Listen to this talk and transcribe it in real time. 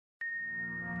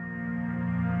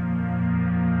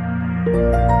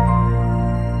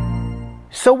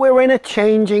So we're in a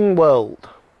changing world,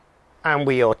 and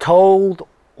we are told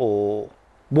or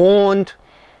warned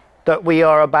that we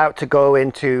are about to go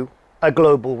into a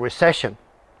global recession.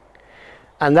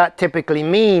 And that typically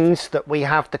means that we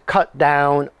have to cut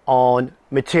down on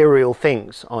material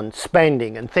things, on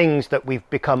spending and things that we've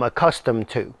become accustomed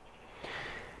to.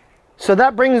 So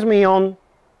that brings me on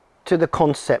to the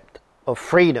concept of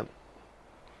freedom.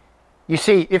 You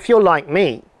see, if you're like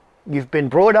me, you've been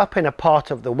brought up in a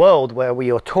part of the world where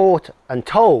we are taught and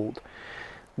told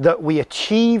that we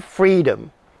achieve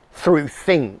freedom through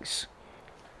things,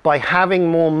 by having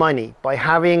more money, by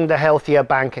having the healthier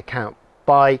bank account,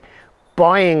 by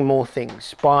buying more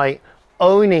things, by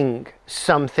owning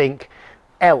something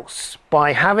else,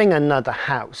 by having another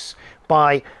house,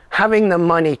 by having the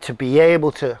money to be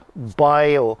able to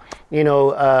buy, or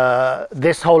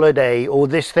this holiday or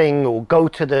this thing, or go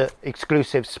to the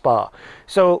exclusive spa.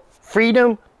 So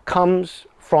freedom comes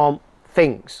from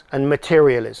things and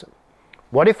materialism.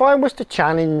 What if I was to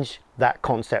challenge that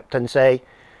concept and say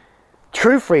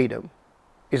true freedom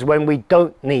is when we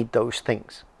don't need those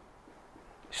things?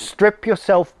 Strip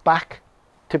yourself back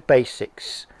to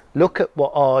basics. Look at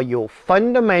what are your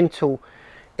fundamental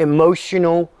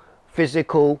emotional,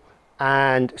 physical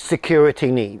and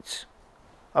security needs.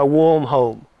 A warm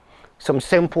home, some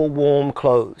simple warm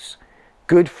clothes,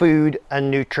 good food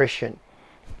and nutrition,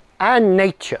 and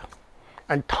nature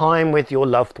and time with your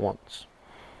loved ones.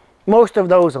 Most of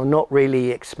those are not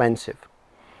really expensive.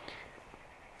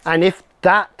 And if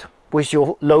that was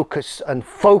your locus and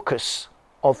focus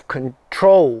of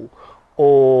control,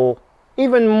 or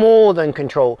even more than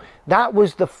control, that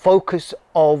was the focus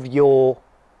of your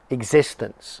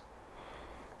existence,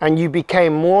 and you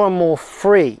became more and more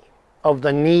free of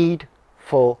the need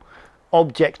for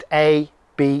object A,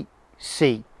 B,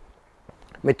 C,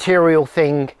 material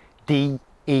thing D,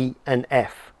 E and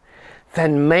F,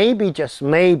 then maybe, just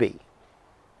maybe,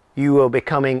 you are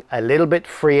becoming a little bit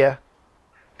freer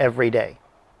every day.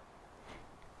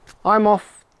 I'm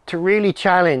off to really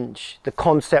challenge the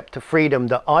concept of freedom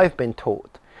that I've been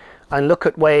taught, and look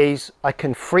at ways I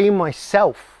can free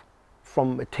myself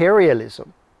from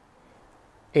materialism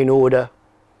in order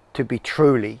to be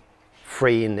truly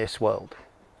free in this world.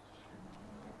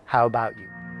 How about you?